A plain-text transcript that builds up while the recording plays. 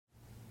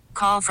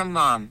Call from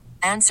mom.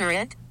 Answer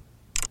it.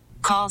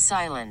 Call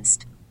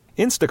silenced.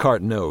 Instacart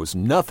knows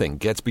nothing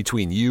gets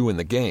between you and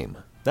the game.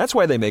 That's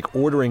why they make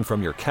ordering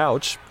from your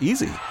couch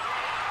easy.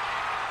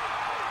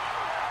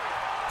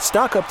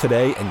 Stock up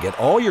today and get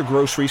all your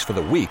groceries for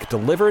the week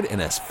delivered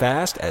in as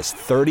fast as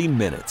 30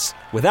 minutes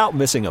without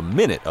missing a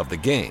minute of the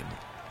game.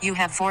 You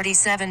have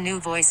 47 new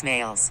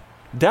voicemails.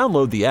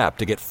 Download the app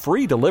to get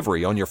free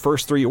delivery on your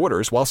first 3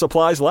 orders while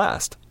supplies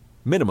last.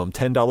 Minimum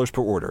 $10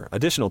 per order.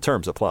 Additional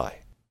terms apply.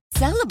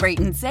 Celebrate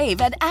and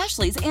save at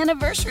Ashley's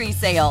Anniversary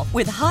Sale.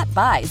 With Hot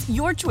Buys,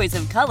 your choice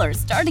of colors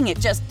starting at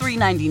just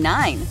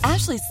 $3.99.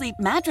 Ashley Sleep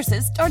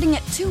mattresses starting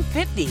at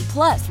 $2.50.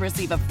 Plus,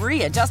 receive a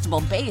free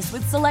adjustable base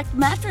with select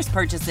mattress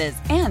purchases.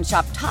 And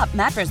shop top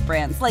mattress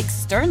brands like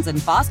Stearns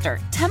 & Foster,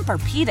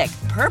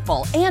 Tempur-Pedic,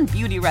 Purple, and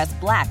Beautyrest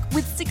Black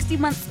with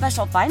 60-month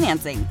special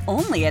financing.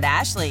 Only at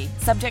Ashley.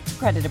 Subject to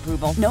credit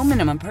approval. No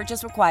minimum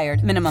purchase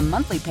required. Minimum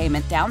monthly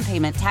payment, down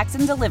payment, tax,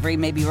 and delivery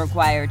may be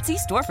required. See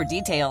store for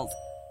details.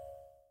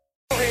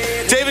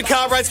 David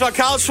Cobb writes about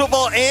college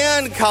football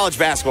and college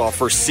basketball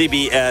for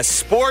CBS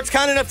Sports.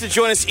 Kind enough to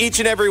join us each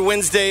and every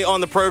Wednesday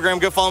on the program.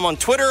 Go follow him on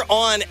Twitter,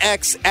 on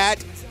X,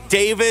 at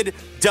David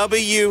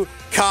W.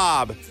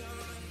 Cobb.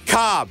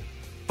 Cobb,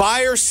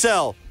 buy or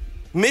sell.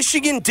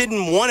 Michigan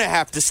didn't want to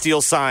have to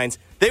steal signs.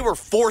 They were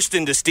forced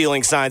into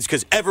stealing signs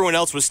because everyone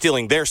else was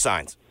stealing their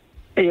signs.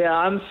 Yeah,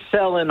 I'm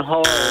selling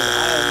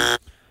hard.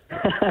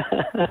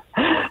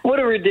 What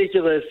a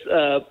ridiculous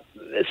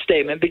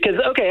statement. Because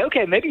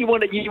okay, maybe you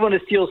want to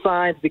steal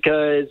signs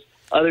because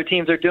other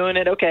teams are doing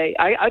it. Okay,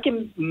 I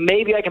can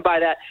buy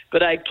that,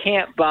 but I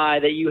can't buy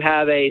that you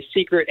have a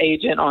secret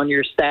agent on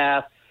your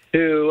staff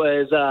who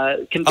is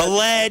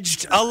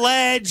alleged.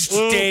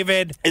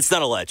 David, it's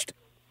not alleged.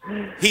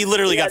 He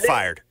literally got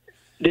fired.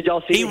 Did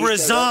y'all see? He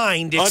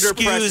resigned.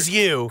 Excuse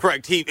you.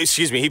 Correct. He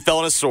fell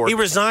on his sword. He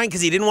resigned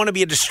because he didn't want to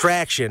be a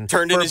distraction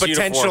for a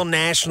potential uniform.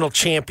 national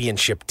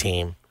championship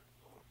team.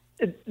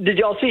 Did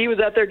y'all see he was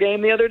at their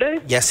game the other day?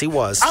 Yes, he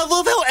was. I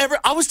love how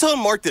I was telling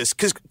Mark this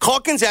because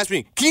Calkins asked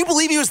me, "Can you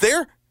believe he was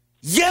there?"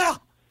 Yeah,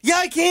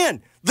 I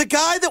can. The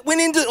guy that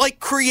went into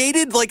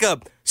created a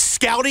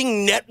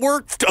scouting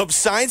network of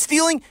sign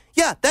stealing.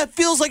 Yeah, that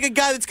feels like a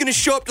guy that's going to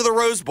show up to the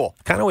Rose Bowl.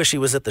 Kind of wish he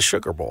was at the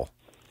Sugar Bowl.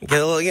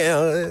 Well,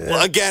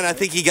 again, I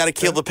think he got to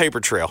kill the paper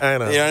trail. I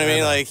know. You know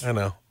what I mean? I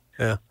know.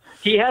 Yeah.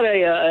 He had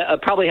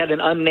probably had an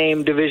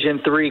unnamed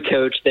Division III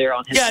coach there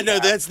on his behalf. No,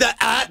 that's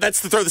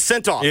to throw the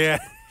scent off. Yeah.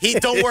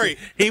 Don't worry.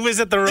 He was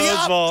at the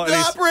Rose Bowl. The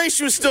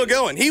operation was still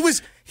going. He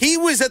was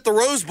at the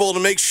Rose Bowl to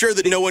make sure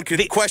that no one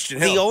could question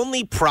him. The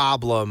only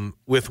problem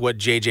with what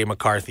J.J.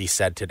 McCarthy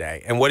said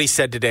today, and what he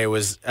said today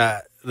was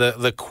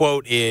the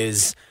quote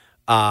is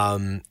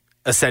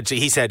essentially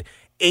he said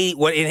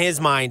in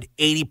his mind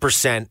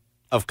 80%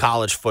 of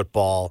college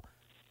football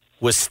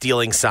was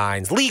stealing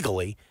signs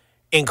legally,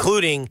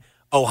 including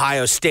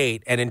Ohio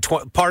State, and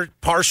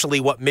partially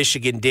what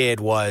Michigan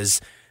did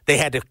was they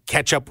had to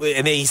catch up,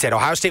 and he said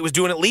Ohio State was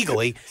doing it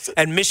legally,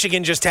 and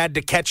Michigan just had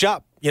to catch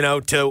up,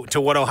 to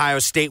what Ohio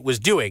State was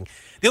doing.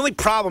 The only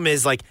problem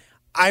is,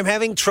 I'm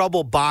having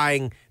trouble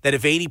buying that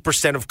if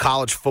 80% of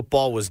college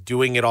football was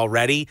doing it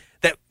already,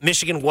 that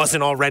Michigan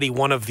wasn't already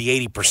one of the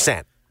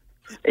 80%.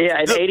 Yeah,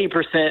 and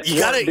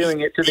 80%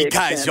 doing it to the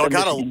guys, extent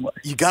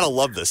you gotta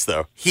love this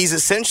though. He's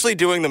essentially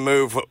doing the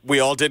move we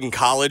all did in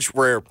college,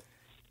 where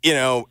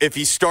if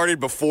you started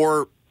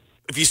before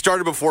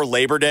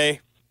Labor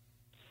Day.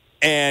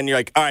 And you're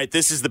like, all right,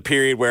 this is the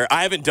period where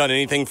I haven't done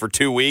anything for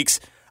 2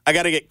 weeks. I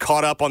got to get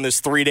caught up on this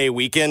 3-day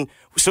weekend.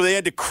 So they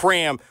had to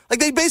cram.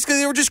 They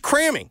were just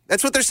cramming.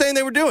 That's what they're saying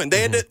they were doing.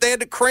 They had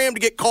to cram to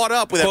get caught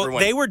up with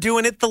everyone. They were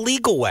doing it the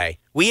legal way.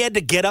 We had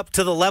to get up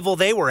to the level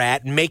they were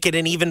at and make it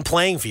an even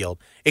playing field.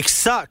 It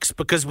sucks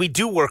because we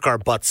do work our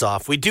butts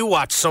off. We do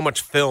watch so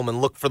much film and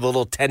look for the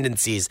little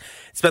tendencies.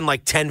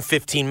 Spend 10,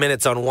 15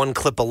 minutes on one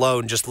clip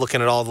alone just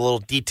looking at all the little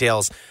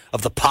details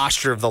of the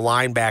posture of the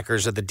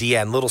linebackers or the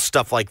DN, little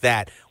stuff like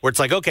that, where it's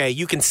okay,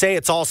 you can say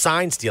it's all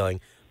sign stealing,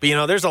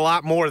 but there's a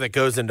lot more that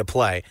goes into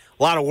play.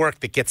 A lot of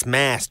work that gets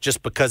masked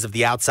just because of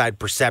the outside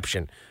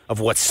perception of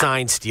what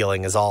sign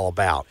stealing is all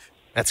about.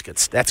 That's good.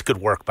 That's good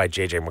work by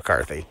J.J.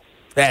 McCarthy.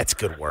 That's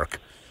good work.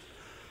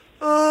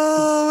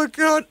 Oh, my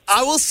God.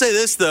 I will say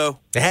this, though.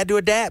 They had to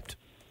adapt.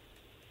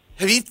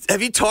 Have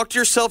you talked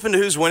yourself into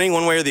who's winning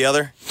one way or the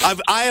other?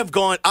 I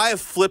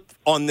have flipped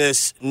on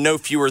this no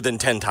fewer than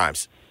 10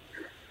 times.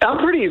 I'm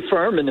pretty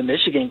firm in the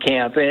Michigan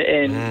camp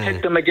and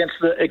picked them against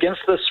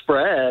the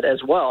spread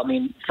as well. I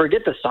mean,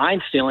 forget the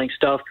sign stealing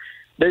stuff.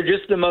 They're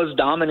just the most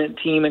dominant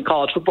team in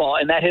college football,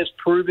 and that has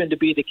proven to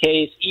be the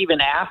case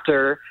even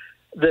after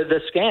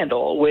the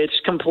scandal, which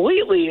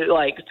completely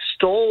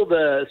stole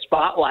the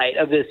spotlight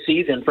of this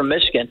season from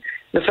Michigan.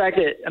 The fact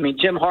that,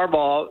 Jim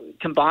Harbaugh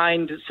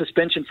combined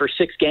suspension for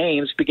 6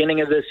 games,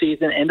 beginning of the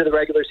season, end of the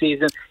regular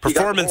season.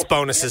 Performance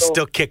bonuses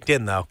still kicked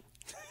in, though.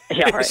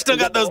 Yeah, right. Still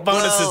got those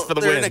bonuses for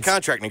the wins. They're in a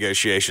contract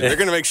negotiation. They're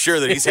going to make sure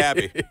that he's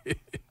happy.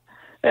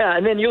 Yeah,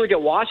 and then you look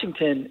at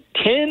Washington,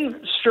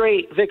 10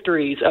 straight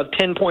victories of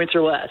 10 points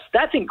or less.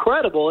 That's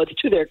incredible. It's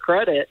to their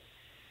credit.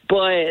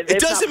 but it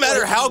doesn't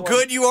matter how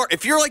good you are.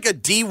 If you're like a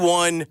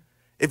D1,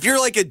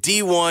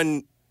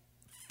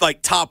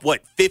 like top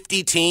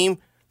 50 team,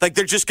 like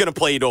they're just going to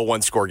play you to a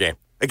one-score game.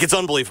 Like it's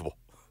unbelievable.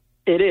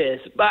 It is,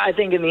 but I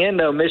think in the end,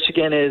 though,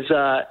 Michigan is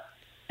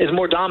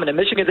more dominant.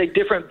 Michigan's a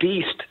different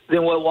beast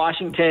than what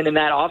Washington and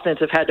that offense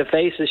have had to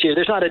face this year.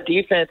 There's not a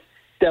defense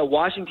that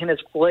Washington has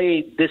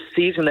played this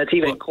season that's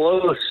even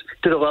close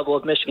to the level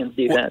of Michigan's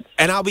defense.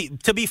 And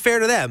to be fair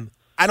to them,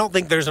 I don't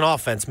think there's an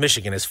offense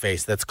Michigan has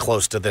faced that's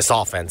close to this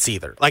offense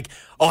either. Like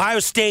Ohio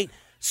State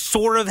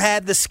sort of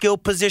had the skill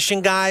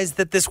position guys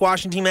that this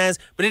Washington team has,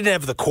 but it didn't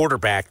have the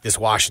quarterback this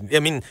Washington. I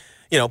mean,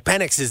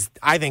 Penix is,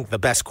 I think, the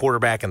best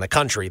quarterback in the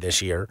country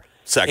this year.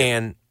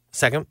 Second?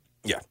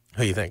 Yeah.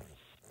 Who do you think?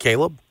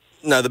 Caleb?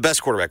 No, the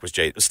best quarterback was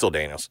still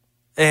Daniels.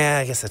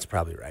 I guess that's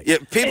probably right. Yeah,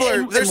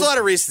 there's a lot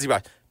of recency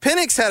bias.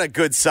 Penix had a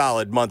good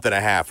solid month and a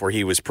half where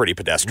he was pretty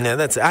pedestrian.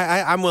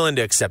 Yeah, I'm willing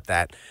to accept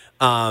that.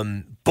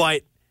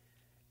 But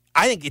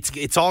I think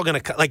it's all going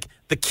to, like,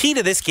 the key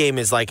to this game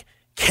is, like,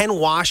 can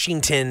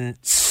Washington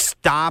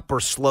stop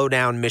or slow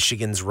down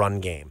Michigan's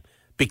run game?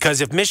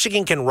 Because if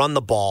Michigan can run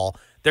the ball,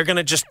 they're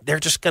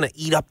just going to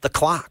eat up the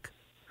clock.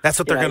 That's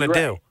what they're going to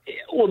do.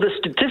 Well, the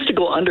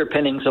statistical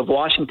underpinnings of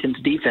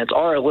Washington's defense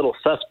are a little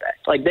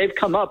suspect. Like, they've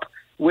come up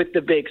with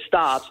the big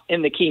stops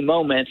in the key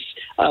moments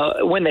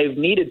when they've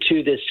needed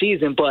to this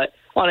season, but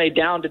on a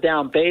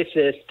down-to-down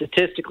basis,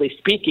 statistically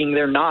speaking,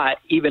 they're not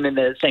even in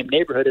the same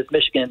neighborhood as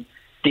Michigan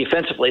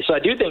defensively. So I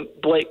do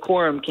think Blake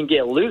Corum can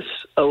get loose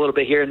a little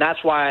bit here, and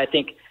that's why I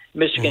think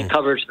Michigan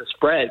covers the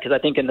spread, because I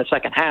think in the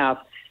second half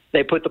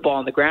they put the ball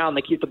on the ground,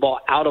 they keep the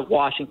ball out of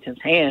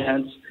Washington's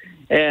hands,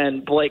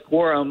 and Blake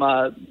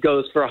Corum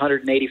goes for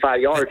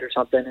 185 yards or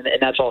something, and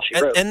that's all she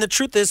wrote. And the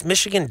truth is,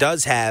 Michigan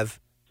does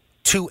have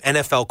two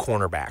NFL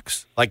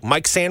cornerbacks. Like,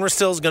 Mike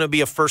Sanderstill is going to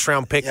be a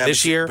first-round pick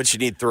this year. But you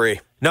need three.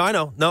 No, I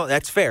know. No,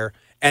 that's fair.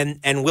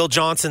 And Will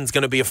Johnson's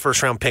going to be a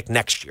first-round pick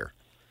next year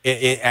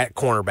at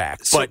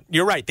cornerback. So, but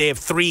you're right. They have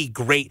three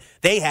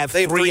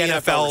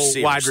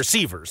NFL wide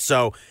receivers.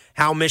 So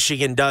how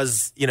Michigan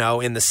does,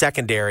 in the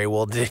secondary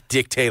will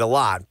dictate a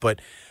lot.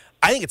 But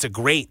I think it's a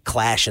great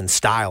clash in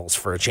styles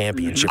for a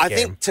championship game. I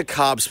think, to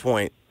Cobb's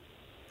point,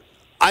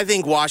 I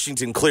think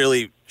Washington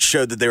clearly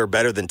showed that they were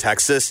better than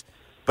Texas.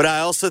 But I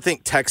also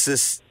think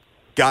Texas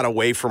got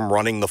away from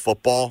running the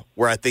football,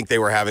 where I think they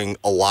were having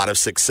a lot of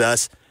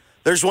success.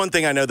 There's one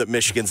thing I know that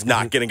Michigan's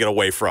not going to get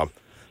away from.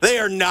 They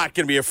are not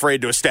going to be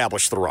afraid to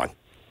establish the run.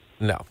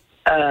 No.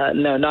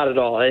 No, not at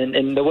all.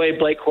 And the way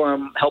Blake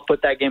Corum helped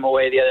put that game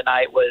away the other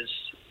night was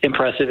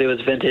impressive. It was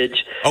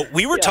vintage. Oh,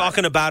 we were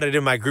talking about it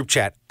in my group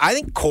chat. I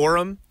think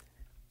Corum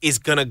is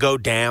going to go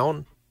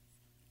down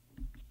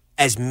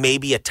as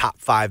maybe a top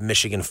 5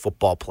 Michigan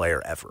football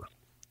player ever.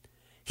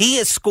 He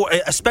has scored,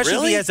 especially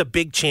if he has a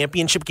big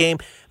championship game.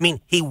 I mean,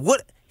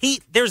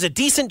 there's a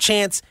decent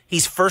chance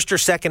he's first or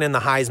second in the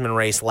Heisman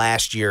race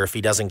last year if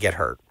he doesn't get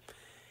hurt.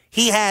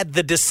 He had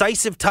the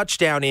decisive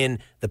touchdown in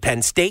the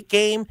Penn State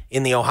game,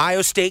 in the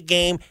Ohio State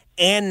game,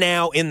 and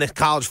now in the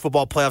college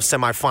football playoff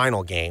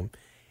semifinal game.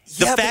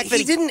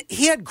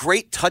 He had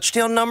great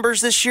touchdown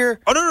numbers this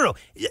year. Oh, no.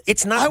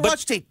 It's not. I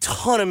watched a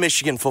ton of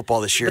Michigan football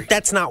this year. But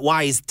that's not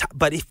why he's.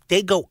 But if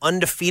they go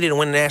undefeated and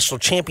win a national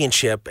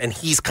championship, and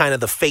he's kind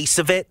of the face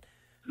of it,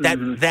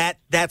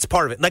 that's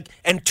part of it. Like,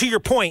 and to your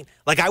point,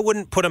 like, I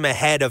wouldn't put him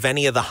ahead of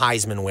any of the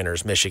Heisman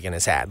winners Michigan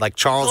has had, like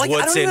Charles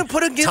Woodson, I don't even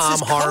put against Tom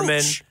his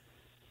Harmon. Coach.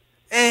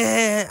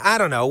 I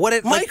don't know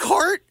Mike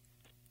Hart.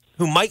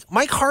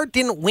 Mike Hart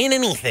didn't win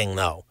anything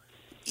though.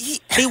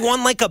 He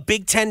won like a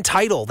Big Ten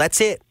title.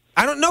 That's it.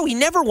 I don't know. He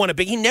never won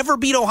He never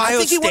beat Ohio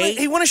State.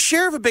 He won a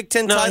share of a Big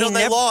Ten title. And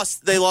they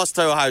lost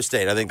to Ohio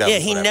State. I think that. Yeah,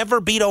 he never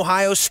beat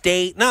Ohio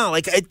State. No,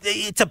 like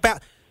it's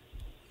about,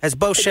 as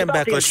Bo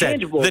Schembechler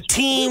said, the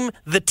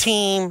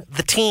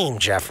team,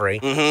 Jeffrey.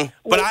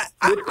 Mm-hmm. But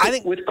I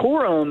think with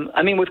Corum,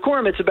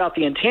 it's about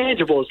the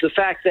intangibles. The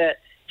fact that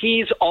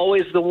he's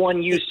always the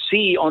one you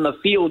see on the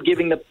field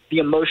giving the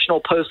emotional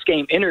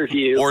post-game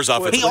interview. Or his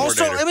offensive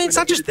coordinator. It's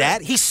not just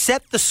that. He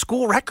set the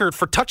school record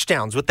for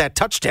touchdowns with that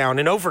touchdown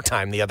in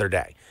overtime the other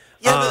day.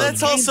 Yeah, but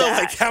that's also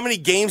like, how many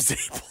games did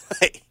he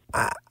play?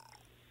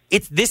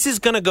 This is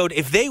going to go,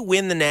 if they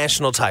win the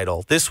national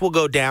title, this will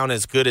go down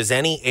as good as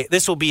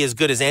this will be as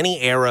good as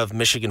any era of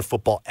Michigan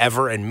football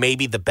ever, and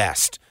maybe the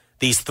best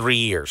these 3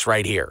 years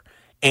right here.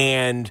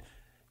 And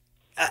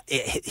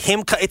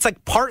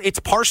it's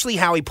partially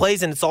how he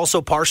plays, and it's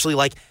also partially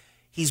like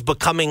he's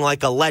becoming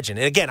like a legend.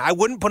 And again, I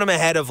wouldn't put him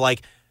ahead of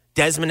like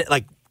Desmond,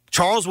 like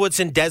Charles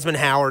Woodson, Desmond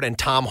Howard, and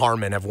Tom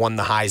Harmon have won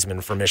the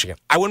Heisman for Michigan.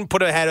 I wouldn't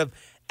put him ahead of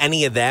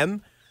any of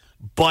them,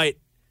 but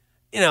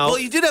well,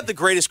 you did have the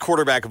greatest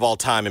quarterback of all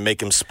time and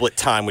make him split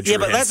time with Drew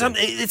Henson.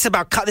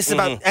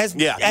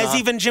 As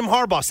even Jim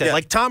Harbaugh said,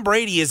 like, Tom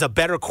Brady is a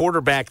better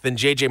quarterback than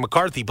J.J.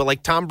 McCarthy, but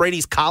like Tom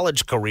Brady's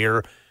college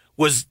career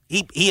was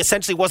he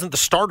essentially wasn't the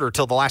starter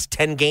till the last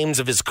 10 games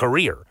of his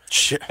career.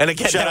 And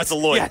again, shout out to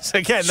Lloyd. Yes,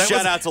 again, that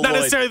shout out to not Lloyd.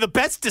 Necessarily the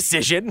best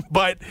decision,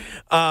 but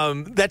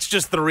that's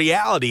just the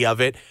reality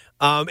of it.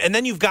 And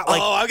then you've got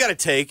like, I've got a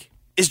take.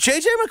 Is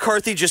J.J.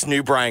 McCarthy just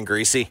new Brian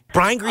Greasy?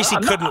 Brian Greasy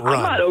couldn't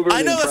run.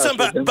 I know that's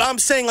something, but I'm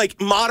saying like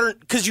modern,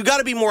 because you got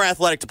to be more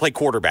athletic to play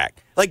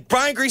quarterback. Like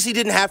Brian Greasy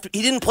didn't have to.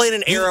 He didn't play in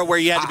an era where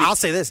you had to be. I'll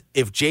say this: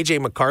 if J.J.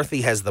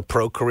 McCarthy has the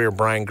pro career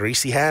Brian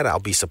Greasy had, I'll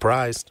be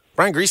surprised.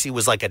 Brian Greasy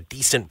was like a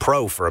decent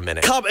pro for a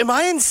minute. Cobb, am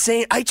I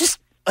insane? I just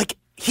like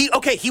he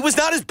was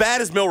not as bad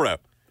as Milroe.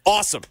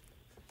 Awesome,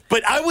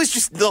 but I was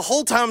just the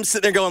whole time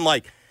sitting there going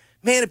like,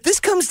 man, if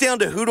this comes down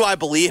to who do I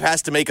believe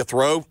has to make a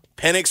throw,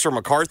 Penix or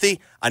McCarthy,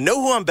 I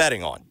know who I'm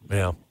betting on.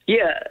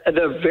 Yeah,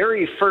 the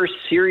very first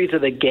series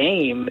of the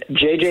game,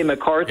 J.J.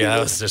 McCarthy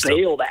was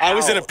bailed out. I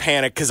was in a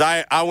panic because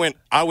I went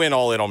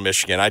all in on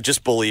Michigan. I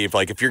just believe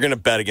like if you're going to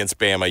bet against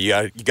Bama,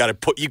 you got to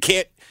put you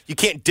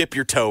can't dip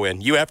your toe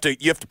in. You have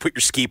to put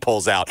your ski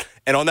poles out.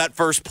 And on that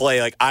first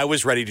play, like I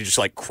was ready to just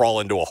like crawl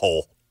into a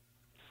hole.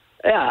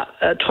 Yeah,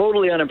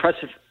 totally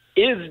unimpressive.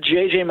 Is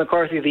J.J.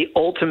 McCarthy the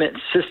ultimate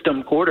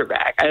system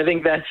quarterback? I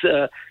think that's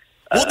well,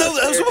 no,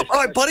 that was what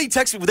my buddy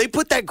texted me. They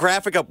put that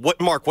graphic up.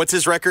 What's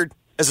his record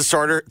as a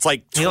starter? It's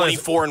like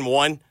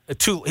 24-1.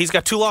 He's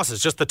got 2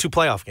 losses, just the 2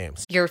 playoff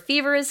games. Your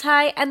fever is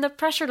high and the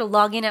pressure to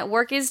log in at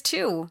work is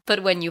too.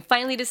 But when you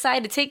finally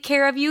decide to take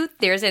care of you,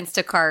 there's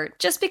Instacart.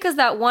 Just because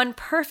that one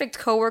perfect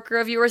coworker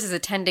of yours is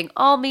attending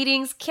all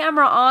meetings,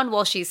 camera on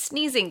while she's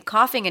sneezing,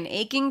 coughing, and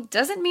aching,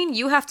 doesn't mean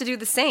you have to do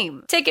the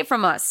same. Take it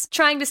from us.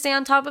 Trying to stay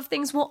on top of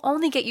things will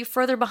only get you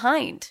further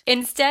behind.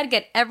 Instead,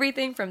 get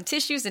everything from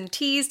tissues and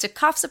teas to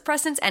cough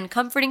suppressants and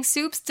comforting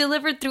soups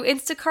delivered through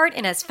Instacart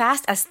in as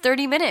fast as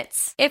 30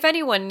 minutes. If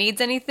anyone needs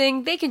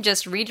anything, they can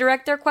just redirect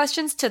their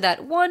questions to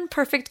that one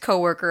perfect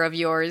coworker of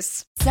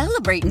yours.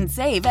 Celebrate and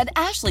save at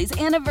Ashley's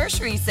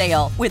Anniversary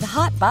Sale. With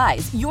Hot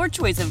Buys, your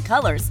choice of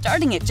colors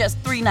starting at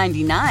just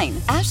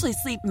 $3.99. Ashley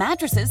Sleep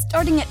mattresses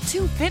starting at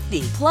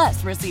 $2.50.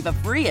 Plus, receive a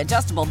free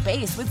adjustable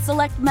base with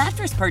select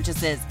mattress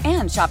purchases.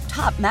 And shop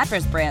top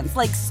mattress brands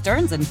like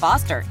Stearns &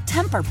 Foster,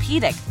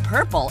 Tempur-Pedic,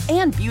 Purple,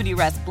 and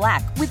Beautyrest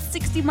Black with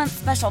 60-month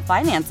special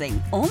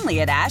financing.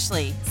 Only at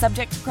Ashley.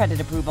 Subject to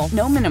credit approval.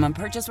 No minimum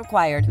purchase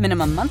required.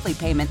 Minimum monthly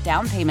payment,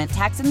 down payment,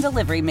 tax, and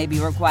delivery may be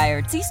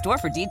required. See store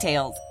for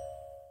details.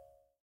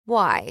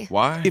 Why?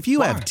 If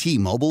you have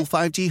T-Mobile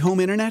 5G home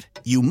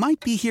internet, you might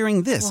be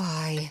hearing this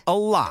Why? a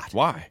lot.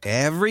 Why?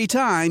 Every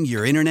time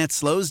your internet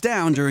slows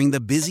down during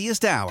the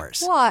busiest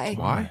hours.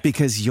 Why?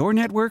 Because your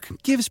network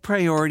gives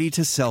priority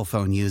to cell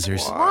phone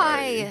users.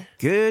 Why?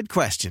 Good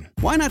question.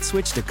 Why not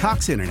switch to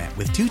Cox Internet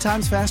with 2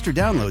 times faster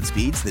download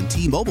speeds than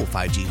T-Mobile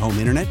 5G home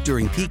internet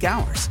during peak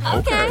hours?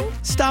 Okay.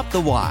 Stop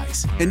the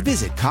whys and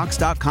visit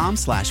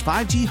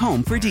cox.com/5G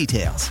home for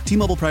details.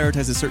 T-Mobile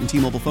prioritizes certain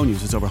T-Mobile phone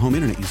users over home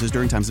internet users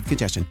during times of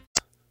congestion.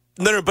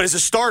 No, but as a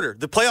starter,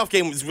 the playoff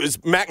game was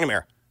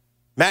McNamara.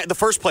 The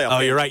first playoff game. Oh,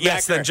 you're right.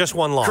 Yes, then just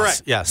 1 loss.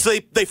 Correct. Yes. So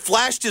they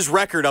flashed his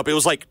record up. It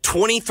was like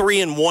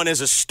 23-1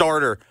 as a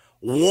starter,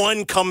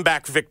 1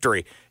 comeback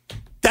victory.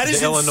 That is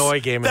the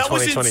Illinois game in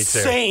 2022. That was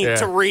insane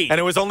to read. And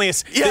it was only a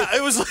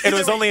it was like, it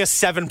was only a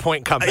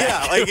 7-point comeback.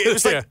 Yeah, like it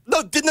was like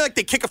no, didn't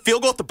they kick a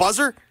field goal at the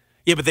buzzer?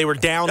 Yeah, but they were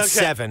down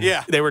 7.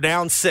 Yeah, they were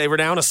down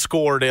a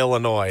score to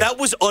Illinois. That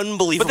was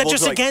unbelievable. But that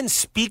just again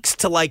speaks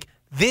to like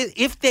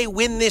if they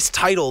win this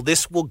title,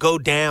 this will go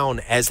down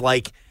as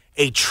like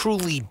a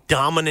truly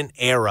dominant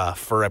era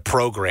for a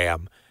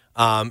program.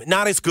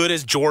 Not as good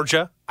as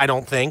Georgia, I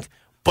don't think,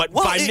 but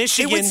by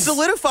Michigan, it would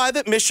solidify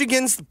that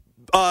Michigan's.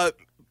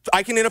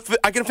 I can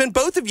offend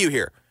both of you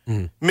here.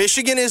 Mm-hmm.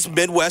 Michigan is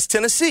Midwest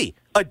Tennessee,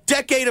 a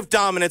decade of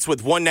dominance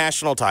with 1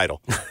 national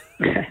title.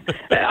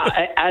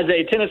 As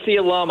a Tennessee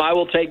alum, I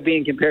will take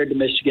being compared to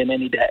Michigan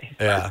any day.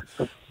 Yeah,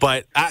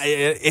 but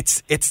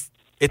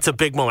it's a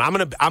big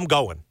moment.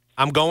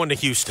 I'm going to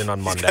Houston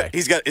on Monday.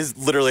 He's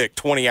literally like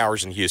 20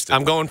 hours in Houston.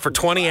 I'm going for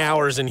 20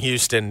 hours in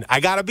Houston. I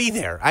got to be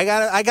there. I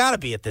got to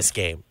be at this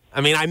game.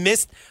 I mean, I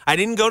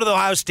didn't go to the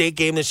Ohio State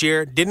game this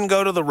year. Didn't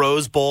go to the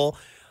Rose Bowl.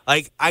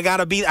 Like, I got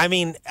to be, I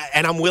mean,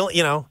 and I'm willing,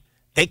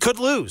 they could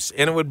lose,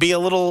 and it would be a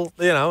little,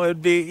 it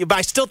would be, but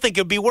I still think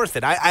it would be worth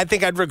it. I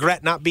think I'd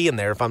regret not being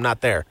there if I'm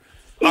not there.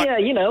 Yeah,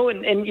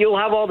 and you'll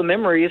have all the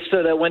memories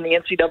so that when the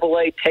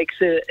NCAA takes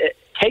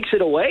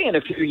it away in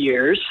a few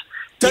years.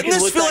 Doesn't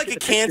this feel like a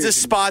Kansas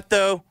spot,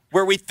 though,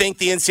 where we think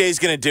the NCAA is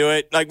going to do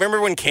it? Like, remember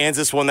when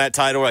Kansas won that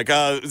title? We're like,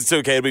 oh, it's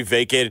okay, it'll be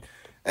vacated.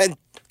 And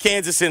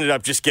Kansas ended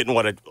up just getting,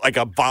 a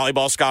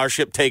volleyball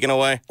scholarship taken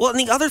away? Well, and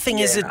the other thing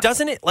is,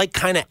 doesn't it,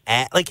 kind of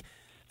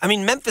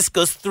Memphis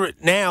goes through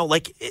it now,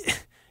 the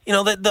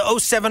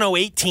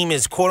 07-08 team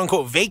is,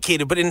 quote-unquote,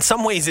 vacated, but in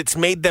some ways it's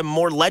made them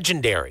more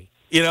legendary.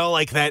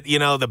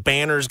 The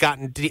banner's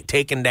gotten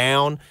taken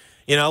down.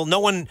 No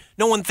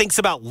one thinks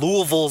about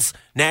Louisville's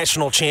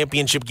national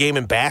championship game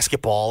in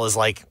basketball as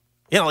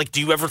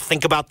do you ever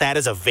think about that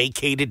as a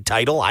vacated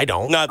title? I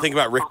don't. No, I think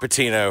about Rick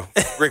Pitino.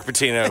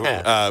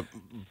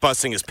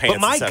 Busting his pants.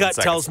 But my in 7 gut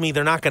seconds. tells me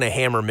they're not going to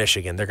hammer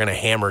Michigan. They're going to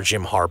hammer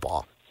Jim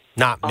Harbaugh,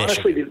 not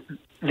Michigan. Honestly,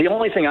 the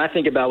only thing I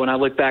think about when I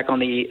look back on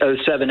the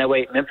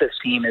 07-08 Memphis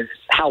team is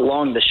how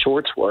long the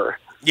shorts were.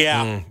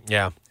 Yeah.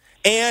 Yeah.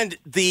 And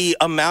the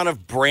amount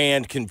of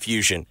brand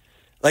confusion.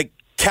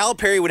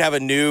 Calipari would have a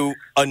new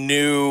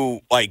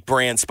like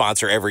brand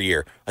sponsor every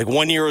year. Like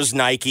 1 year was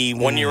Nike,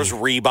 1 year was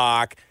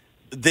Reebok.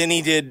 Then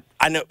he did.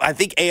 I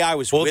think AI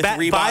was with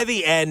Reebok. By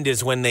the end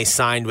is when they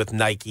signed with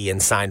Nike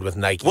and signed with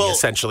Nike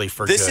essentially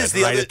for this good. Is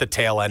the right other, at the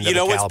tail end. You of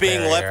know the what's being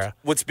Calipari left? era.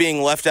 What's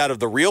being left out of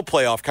the real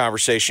playoff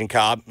conversation,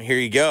 Cobb? Here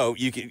you go.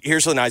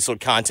 Here's a nice little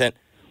content.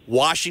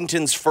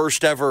 Washington's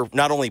first ever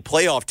not only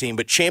playoff team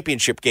but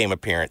championship game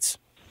appearance.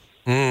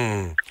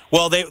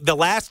 Well, the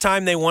last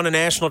time they won a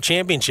national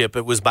championship,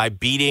 it was by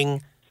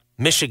beating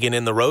Michigan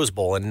in the Rose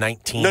Bowl in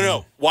 19.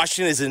 No.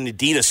 Washington is an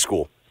Adidas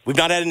school. We've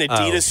not had an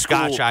Adidas school.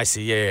 Gotcha, I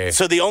see. Yeah.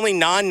 So the only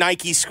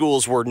non-Nike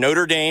schools were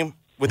Notre Dame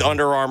with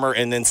Under Armour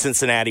and then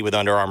Cincinnati with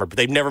Under Armour, but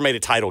they've never made a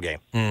title game.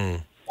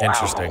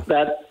 Interesting.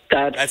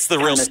 That's the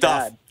real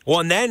stuff. Sad. Well,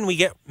 and then we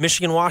get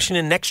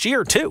Michigan-Washington next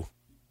year, too.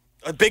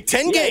 A Big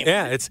Ten game.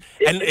 Yeah,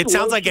 it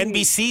sounds like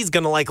NBC is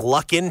going to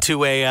luck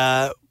into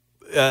a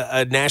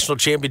national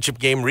championship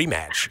game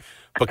rematch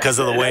because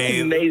of the way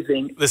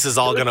amazing. This is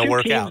all going to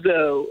work out.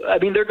 Though, I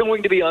mean, they're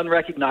going to be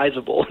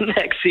unrecognizable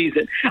next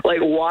season. Like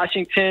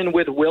Washington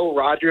with Will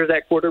Rogers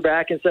at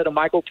quarterback instead of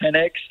Michael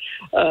Penix.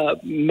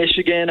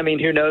 Michigan, I mean,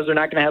 who knows? They're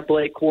not going to have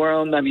Blake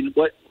Corum. I mean,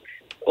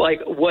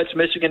 what's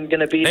Michigan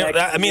going to be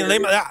next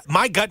year?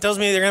 My gut tells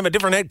me they're going to have a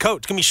different head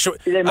coach. It's going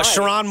to be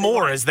Sharon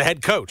Moore as the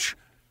head coach.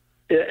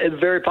 It's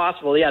very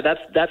possible. Yeah,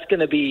 that's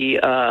going to be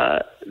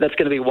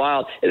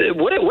wild.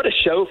 What a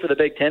show for the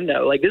Big Ten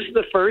though. Like this is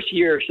the first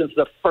year since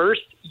the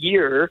first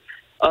year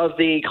of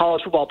the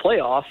college football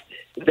playoff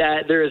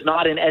that there is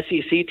not an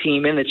SEC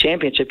team in the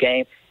championship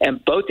game,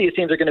 and both these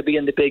teams are going to be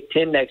in the Big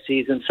Ten next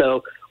season.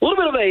 So a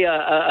little bit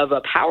of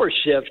a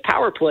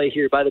power play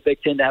here by the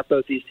Big Ten to have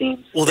both these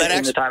teams. Well,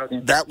 in the title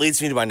game. That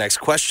leads me to my next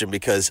question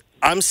because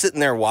I'm sitting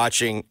there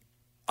watching.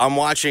 I've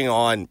watched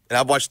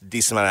a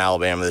decent amount of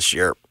Alabama this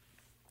year.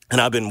 And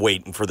I've been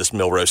waiting for this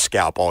Milrose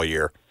scalp all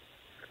year.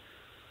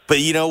 But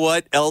you know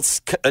what else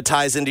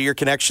ties into your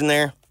connection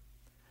there?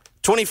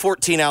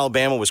 2014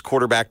 Alabama was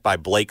quarterbacked by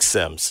Blake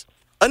Sims,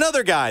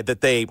 another guy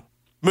that they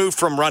moved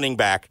from running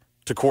back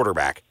to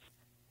quarterback.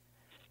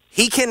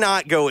 He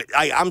cannot go.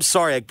 I'm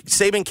sorry,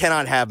 Saban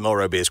cannot have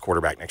Milroe be his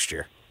quarterback next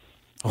year.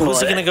 Who's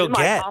he going to go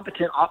get?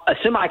 A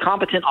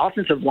semi-competent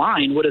offensive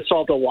line would have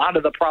solved a lot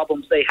of the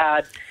problems they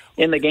had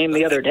in the game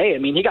the other day. I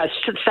mean, he got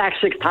sacked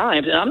 6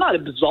 times, and I'm not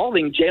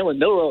absolving Jalen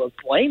Milroe of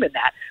blame in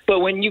that. But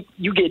when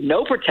you get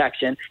no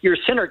protection, your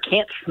center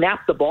can't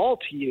snap the ball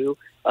to you.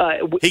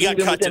 He got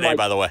cut today,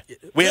 by the way.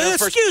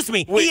 Excuse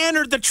me. He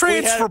entered the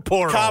transfer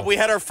portal. Cobb, we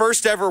had our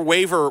first ever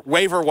waiver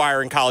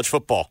wire in college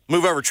football.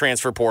 Move over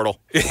transfer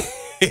portal.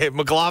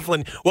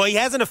 McLaughlin. Well, he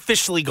hasn't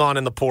officially gone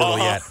in the portal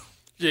yet.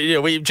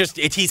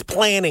 He's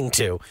planning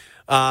to.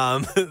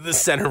 The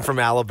center from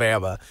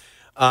Alabama.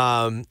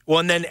 And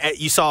then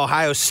you saw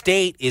Ohio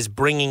State is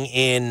bringing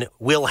in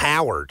Will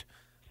Howard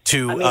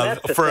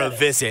for a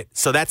visit.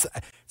 So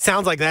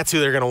sounds like that's who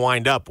they're going to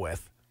wind up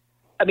with.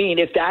 I mean,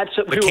 if that's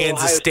the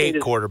Kansas State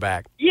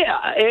quarterback. Yeah,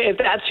 if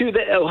that's who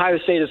the Ohio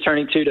State is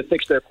turning to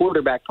fix their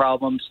quarterback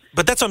problems.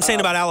 But that's what I'm saying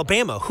about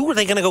Alabama. Who are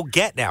they going to go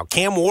get now?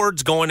 Cam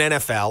Ward's going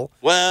NFL.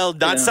 Well,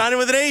 not signing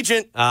with an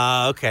agent.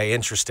 Okay,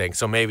 interesting.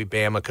 So maybe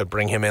Bama could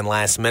bring him in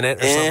last minute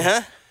or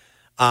something.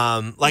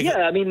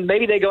 Yeah, I mean,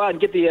 maybe they go out and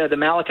get the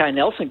Malachi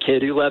Nelson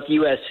kid who left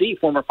USC,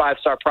 former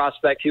 5-star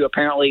prospect who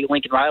apparently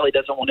Lincoln Riley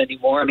doesn't want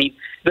anymore. I mean,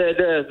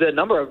 the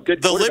number of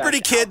good the Liberty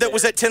kid that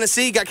was at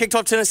Tennessee got kicked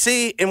off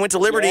Tennessee and went to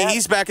Liberty. Yeah.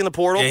 He's back in the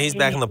portal. Yeah, he's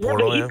back in the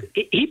portal.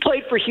 He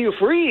played for Hugh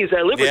Freeze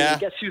at Liberty. Yeah.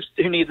 Guess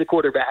who needs a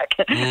quarterback?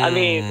 I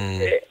mean,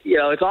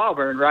 it's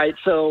Auburn, right?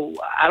 So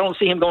I don't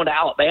see him going to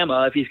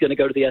Alabama if he's going to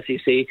go to the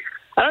SEC.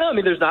 I don't know. I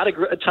mean, there's not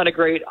a ton of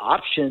great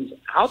options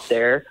out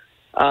there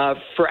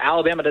for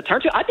Alabama to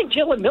turn to. I think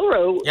Jalen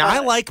Milroe. Yeah, I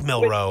like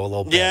Milroe a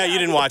little bit. Yeah, you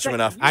didn't watch him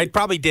enough. I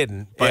probably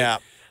didn't.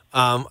 But,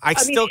 I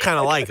still kind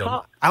of like him.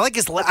 I like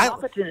his.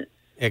 Competent.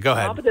 Yeah, go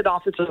ahead. Competent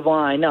offensive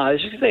line. No, I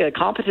was just going to say a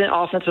competent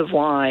offensive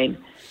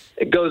line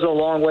goes a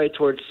long way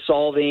towards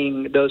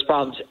solving those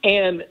problems.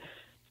 And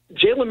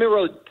Jalen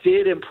Milroe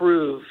did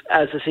improve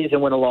as the season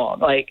went along.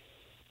 Like,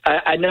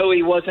 I know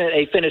he wasn't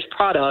a finished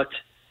product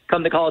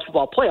come the college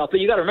football playoff,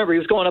 but you got to remember he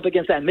was going up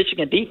against that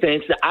Michigan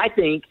defense that I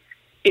think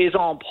is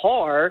on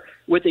par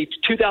with the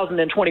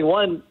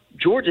 2021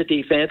 Georgia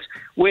defense,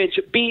 which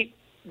beat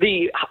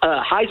the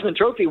Heisman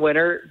Trophy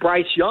winner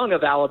Bryce Young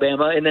of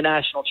Alabama in the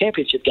national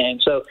championship game.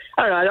 So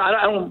I don't know.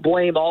 I don't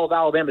blame all of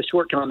Alabama's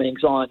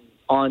shortcomings on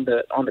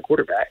the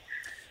quarterback.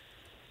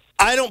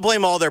 I don't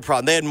blame all their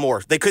problem. They had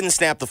more. They couldn't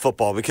snap the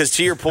football because,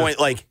 to your point,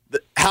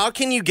 how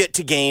can you get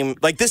to game?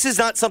 This is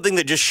not something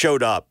that just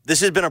showed up.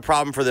 This has been a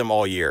problem for them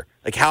all year.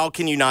 How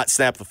can you not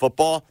snap the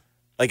football?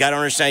 I don't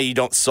understand how you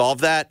don't solve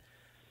that.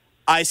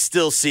 I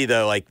still see,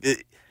 though,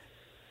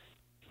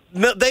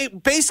 they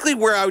basically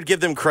where I would give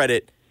them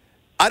credit,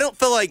 I don't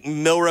feel like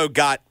Milroe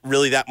got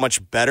really that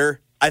much better.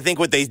 I think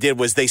what they did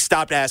was they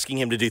stopped asking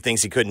him to do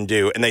things he couldn't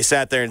do, and they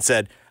sat there and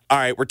said, all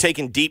right, we're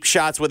taking deep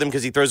shots with him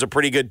because he throws a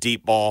pretty good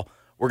deep ball.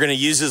 We're going to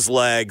use his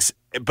legs.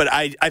 But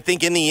I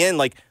think in the end,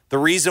 the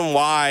reason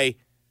why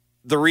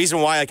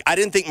I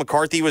didn't think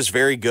McCarthy was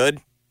very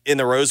good in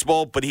the Rose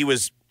Bowl, but he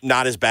was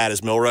not as bad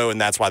as Milroe,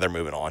 and that's why they're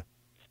moving on.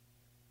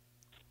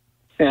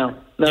 Yeah.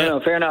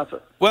 No, fair enough.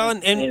 Well,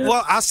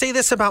 well, I'll say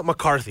this about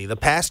McCarthy. The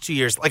past 2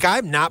 years, like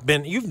I've not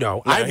been,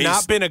 I've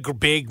not been a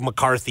big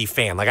McCarthy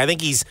fan. Like I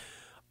think he's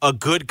a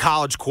good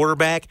college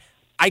quarterback.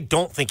 I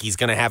don't think he's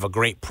going to have a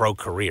great pro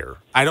career.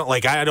 I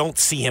don't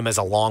see him as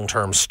a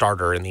long-term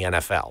starter in the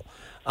NFL.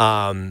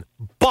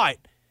 But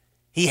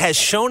he has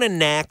shown a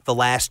knack the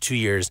last 2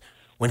 years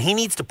when he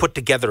needs to put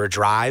together a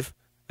drive.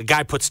 The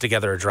guy puts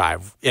together a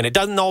drive, and it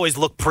doesn't always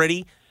look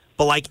pretty.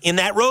 But like in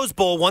that Rose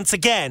Bowl, once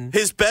again,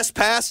 his best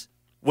pass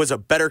was a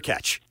better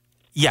catch.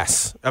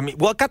 Yes. I mean,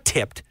 well, it got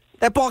tipped.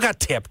 That ball got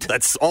tipped.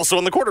 That's also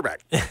on the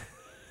quarterback.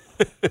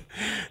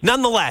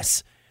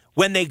 Nonetheless,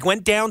 when they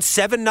went down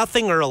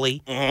 7-0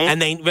 early,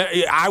 and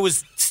I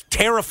was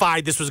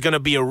terrified this was going to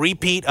be a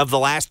repeat of the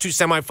last two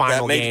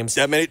semifinal games.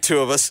 That made it two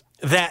of us.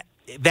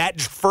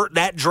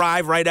 That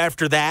drive right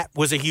after that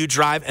was a huge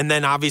drive, and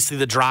then obviously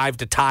the drive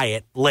to tie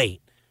it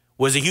late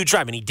was a huge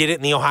drive, and he did it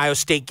in the Ohio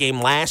State game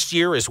last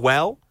year as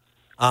well.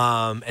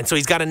 And so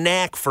he's got a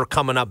knack for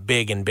coming up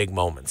big in big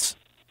moments.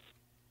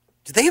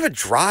 Did they have a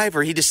drive,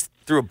 or he just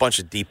threw a bunch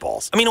of deep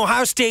balls? I mean, the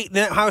Ohio State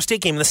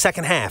game in the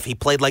second half, he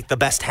played like the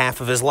best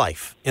half of his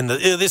life.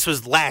 This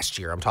was last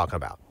year I'm talking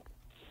about.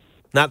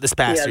 Not this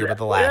past year, but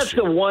the last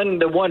year. That's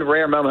the one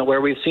rare moment where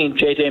we've seen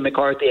J.J.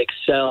 McCarthy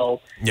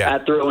excel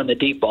at throwing the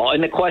deep ball.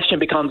 And the question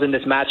becomes in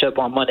this matchup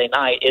on Monday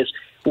night is,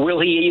 will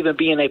he even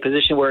be in a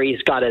position where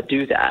he's got to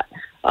do that?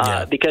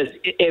 Because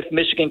if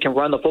Michigan can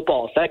run the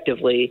football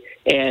effectively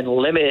and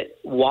limit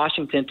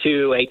Washington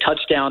to a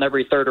touchdown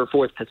every third or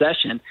fourth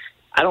possession,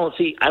 I don't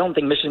think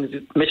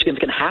Michigan's going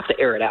to have to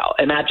air it out.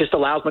 And that just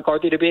allows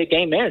McCarthy to be a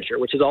game manager,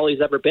 which is all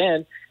he's ever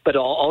been, but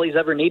all he's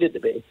ever needed to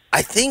be.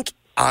 I think,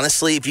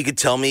 honestly, if you could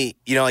tell me,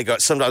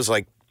 sometimes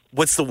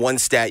what's the one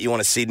stat you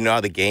want to see to know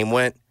how the game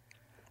went?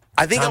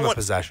 I think Time of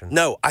possession.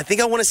 No, I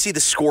think I want to see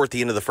the score at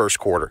the end of the first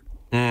quarter.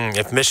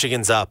 If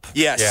Michigan's up.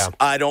 Yes. Yeah.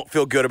 I don't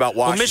feel good about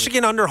Washington. Well,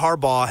 Michigan under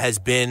Harbaugh has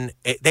been,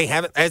 they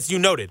haven't, as you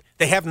noted,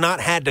 they have not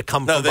had to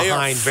come from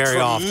behind very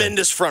often.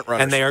 Tremendous front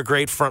runners. And they are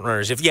great front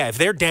runners. If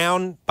they're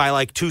down by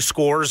like 2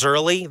 scores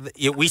early,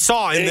 we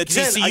saw in the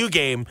TCU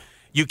game,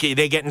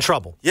 they get in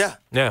trouble. Yeah.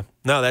 Yeah.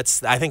 No,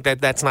 I think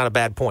that's not a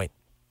bad point.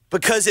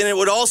 Because, and it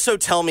would also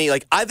tell me,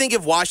 I think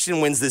if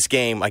Washington wins this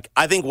game,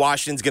 I think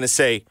Washington's going to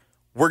say,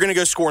 we're going to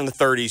go score in the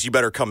 30s. You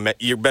better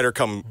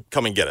come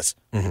and get us.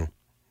 Mm-hmm.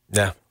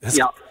 Yeah.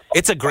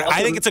 It's a great.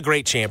 I think it's a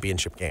great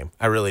championship game.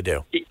 I really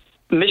do.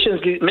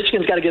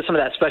 Michigan's got to get some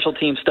of that special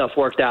team stuff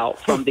worked out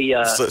from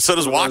the. So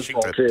does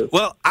Washington too.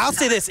 Well, I'll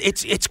say this: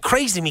 it's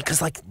crazy to me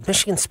because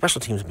Michigan's special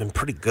teams have been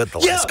pretty good the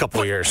last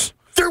couple of years.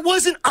 There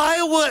was an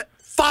Iowa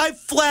five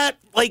flat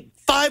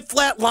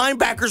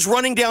linebackers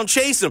running down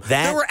chasing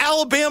them. There were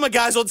Alabama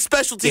guys on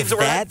special teams that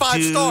were at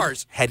 5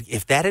 stars.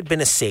 If that had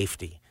been a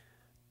safety.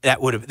 That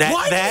would have.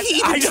 Why did he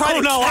even try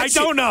to catch it?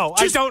 I don't know.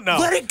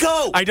 Let it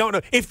go. I don't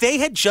know. If they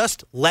had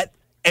just let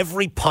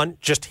every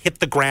punt just hit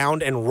the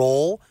ground and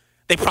roll,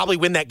 they probably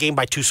win that game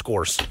by 2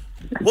 scores.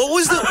 What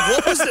was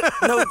the?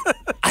 No,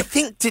 I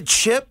think did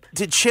Chip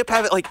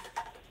have it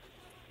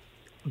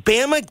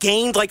Bama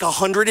gained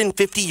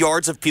 150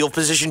 yards of field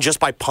position just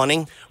by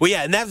punting. Well,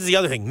 yeah, and that was the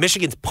other thing.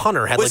 Michigan's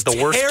punter had the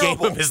worst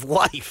game of his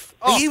life.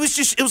 Oh. It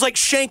was like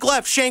shank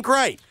left, shank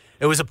right.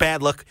 It was a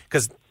bad look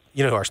because.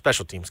 You know who our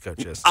special teams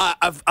coach is? Jay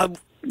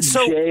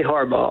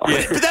Harbaugh.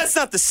 Yeah. But that's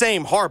not the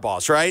same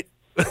Harbaugh's, right?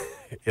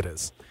 It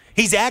is.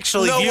 He's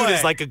actually viewed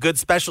as a good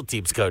special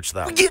teams coach,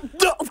 though.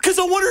 Because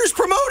no wonder who's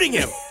promoting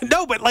him.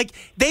 No, but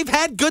they've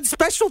had good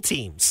special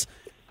teams.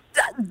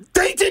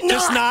 They did not.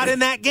 Just not in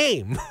that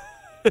game.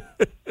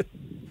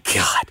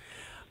 God.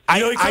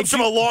 He comes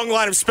from a long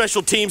line of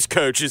special teams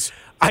coaches.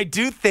 I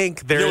do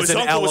think there's an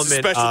element was a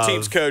special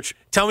teams coach.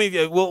 Tell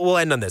me, we'll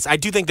end on this. I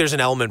do think there's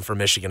an element for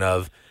Michigan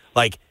of,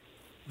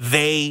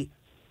 they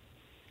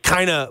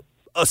kind of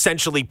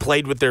essentially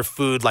played with their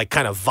food,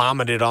 kind of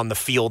vomited on the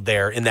field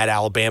there in that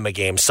Alabama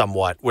game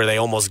somewhat, where they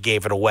almost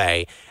gave it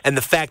away. And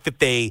the fact that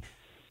they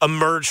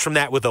emerged from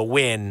that with a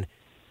win,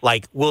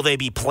 will they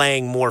be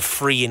playing more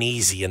free and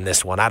easy in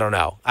this one? I don't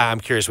know. I'm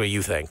curious what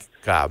you think,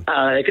 Cobb.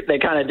 They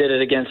kind of did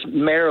it against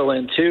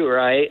Maryland too,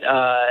 right?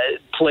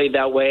 Played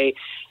that way.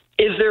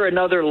 Is there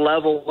another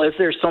level? Is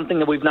there something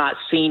that we've not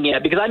seen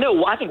yet? Because I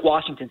think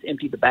Washington's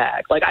emptied the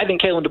bag. I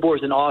think Kalen DeBoer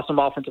is an awesome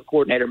offensive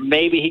coordinator.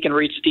 Maybe he can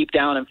reach deep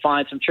down and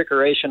find some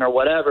trickeration or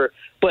whatever.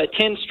 But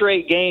 10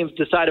 straight games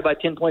decided by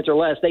 10 points or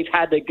less, they've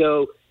had to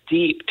go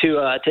deep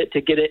to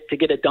get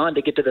it done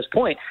to get to this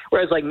point.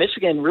 Whereas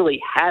Michigan really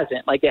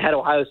hasn't. They had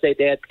Ohio State,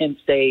 they had Penn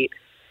State.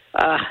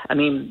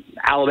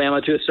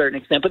 Alabama to a certain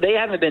extent, but they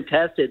haven't been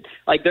tested.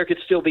 There could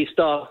still be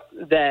stuff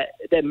that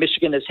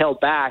Michigan has held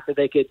back that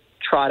they could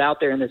trot out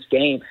there in this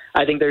game.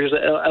 I think there's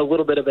a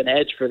little bit of an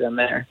edge for them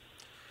there.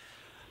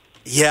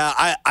 Yeah,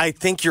 I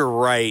think you're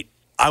right.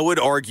 I would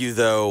argue,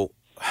 though,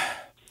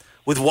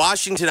 with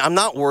Washington, I'm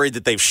not worried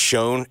that they've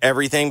shown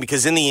everything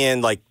because in the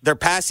end, their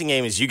passing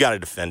game is you got to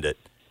defend it.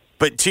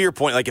 But to your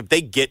point, if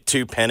they get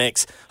to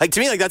Penix, to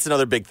me, that's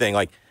another big thing.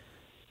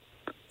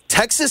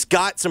 Texas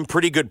got some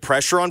pretty good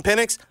pressure on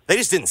Penix. They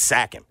just didn't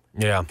sack him.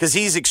 Yeah. Because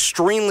he's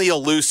extremely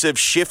elusive,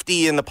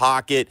 shifty in the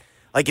pocket.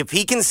 Like, if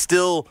he can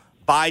still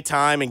buy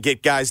time and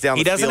get guys down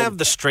the field. He doesn't have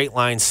the straight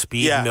line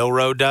speed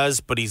Milroe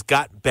does, but he's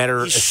got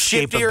better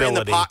escapability. In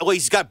the pocket. Well,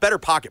 he's got better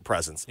pocket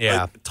presence.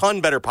 Yeah. Like, a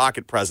ton better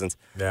pocket presence.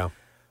 Yeah.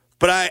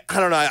 But I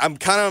don't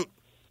know.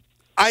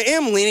 I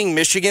am leaning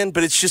Michigan,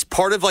 but it's just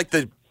part of, like,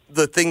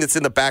 the thing that's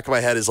in the back of my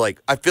head is,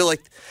 like, I feel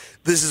like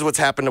this is what's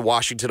happened to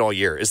Washington all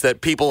year, is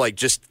that people, like,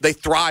 they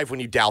thrive when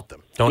you doubt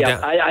them.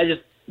 I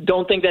just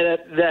don't think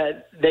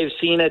that they've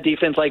seen a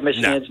defense like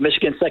Michigan's. No.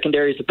 Michigan's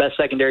secondary is the best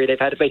secondary they've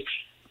had to face.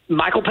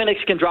 Michael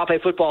Penix can drop a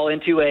football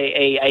into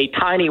a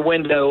tiny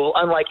window,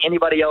 unlike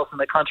anybody else in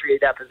the country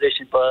at that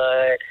position.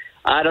 But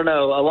I don't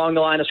know, along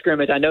the line of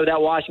scrimmage, I know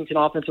that Washington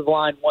offensive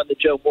line won the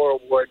Joe Moore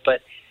Award,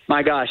 but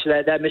my gosh,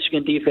 that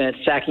Michigan defense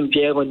sacking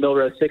Jalen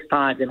Milroe 6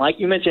 times. And like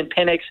you mentioned,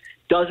 Penix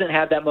doesn't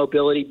have that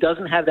mobility,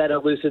 doesn't have that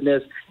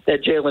elusiveness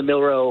that Jalen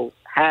Milroe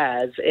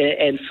has.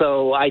 And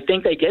so I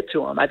think they get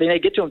to him. I think they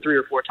get to him 3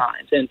 or 4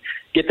 times and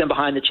get them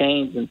behind the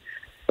chains. And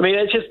I mean,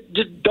 it's just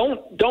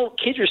don't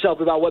kid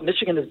yourself about what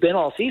Michigan has been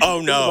all season. Oh,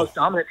 no. They're the most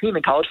dominant team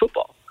in college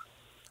football.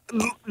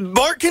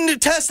 Mark can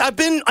attest. I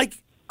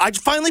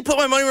finally put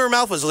my money where my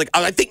mouth was.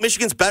 I think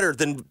Michigan's better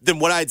than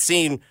what I had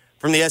seen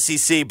from the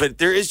SEC. But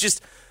there is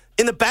just,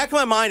 in the back of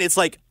my mind, it's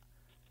like,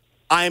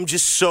 I am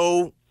just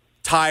so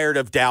tired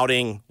of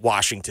doubting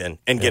Washington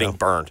and getting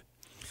burned.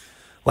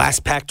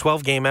 Last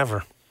Pac-12 game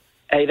ever.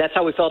 Hey, that's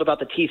how we felt about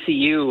the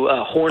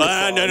TCU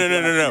Hornets.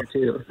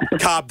 No.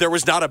 Cobb, there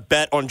was not a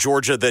bet on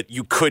Georgia that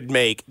you could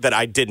make that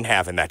I didn't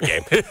have in that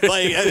game.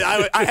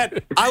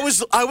 I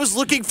was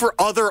looking for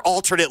other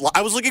alternate.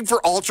 I was looking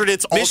for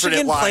alternates.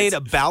 Michigan lines. played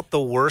about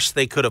the worst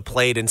they could have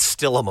played and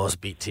still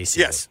almost beat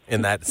TCU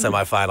in that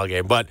semifinal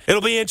game. But it'll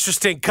be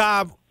interesting.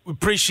 Cobb, we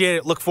appreciate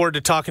it. Look forward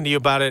to talking to you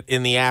about it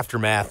in the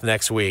aftermath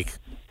next week.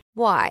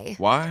 Why?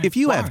 If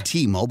you have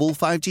T-Mobile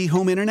 5G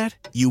home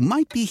internet, you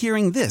might be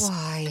hearing this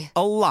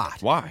a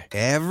lot. Why?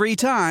 Every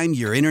time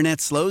your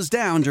internet slows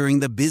down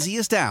during the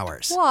busiest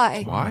hours.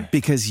 Why?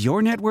 Because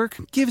your network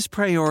gives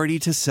priority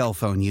to cell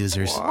phone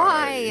users.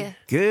 Why?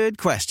 Good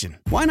question.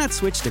 Why not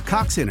switch to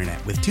Cox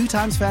Internet with 2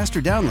 times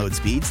faster download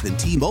speeds than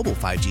T-Mobile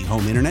 5G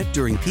home internet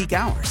during peak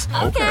hours?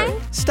 Okay.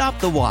 Stop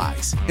the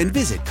whys and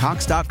visit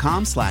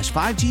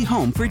cox.com/5G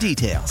home for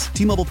details.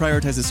 T-Mobile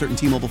prioritizes certain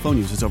T-Mobile phone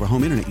users over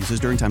home internet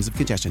users during times of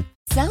congestion.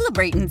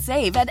 Celebrate and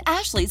save at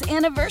Ashley's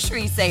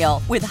Anniversary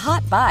Sale. With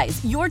Hot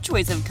Buys, your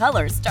choice of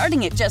colors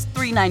starting at just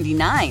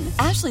 $3.99.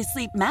 Ashley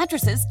Sleep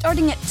mattresses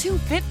starting at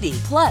 $2.50.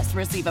 Plus,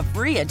 receive a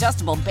free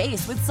adjustable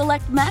base with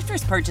select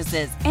mattress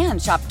purchases.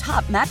 And shop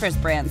top mattress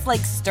brands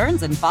like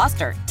Stearns &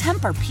 Foster,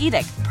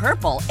 Tempur-Pedic,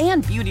 Purple,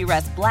 and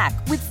Beautyrest Black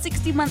with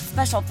 60-month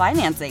special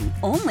financing.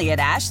 Only at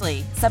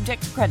Ashley.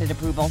 Subject to credit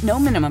approval. No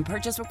minimum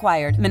purchase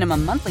required.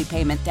 Minimum monthly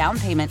payment, down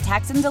payment,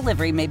 tax, and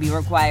delivery may be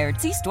required.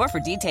 See store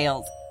for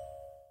details.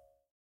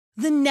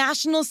 The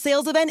national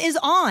sales event is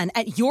on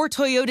at your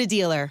Toyota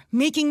dealer,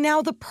 making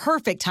now the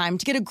perfect time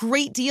to get a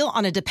great deal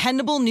on a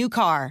dependable new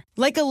car.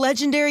 Like a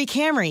legendary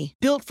Camry,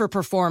 built for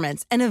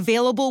performance and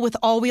available with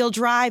all-wheel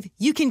drive,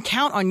 you can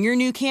count on your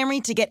new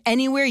Camry to get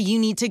anywhere you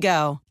need to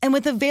go. And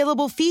with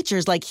available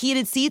features like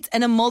heated seats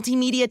and a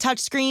multimedia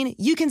touchscreen,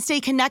 you can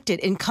stay connected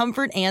in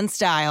comfort and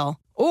style.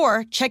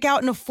 Or check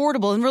out an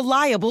affordable and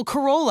reliable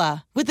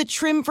Corolla with a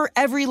trim for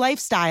every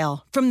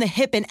lifestyle. From the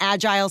hip and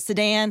agile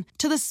sedan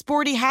to the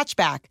sporty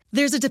hatchback,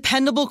 there's a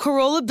dependable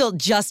Corolla built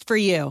just for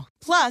you.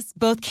 Plus,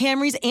 both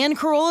Camrys and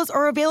Corollas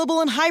are available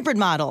in hybrid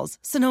models.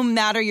 So no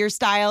matter your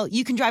style,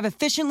 you can drive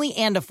efficiently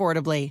and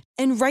affordably.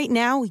 And right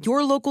now,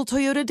 your local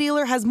Toyota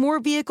dealer has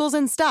more vehicles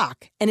in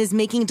stock and is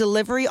making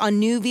delivery on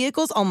new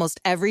vehicles almost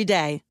every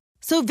day.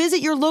 So visit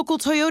your local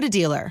Toyota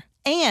dealer.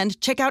 And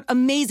check out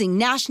amazing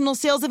national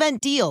sales event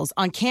deals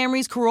on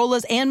Camrys,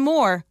 Corollas, and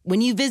more when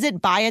you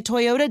visit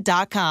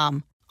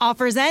buyatoyota.com.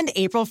 Offers end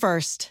April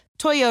 1st.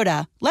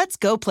 Toyota, let's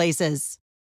go places.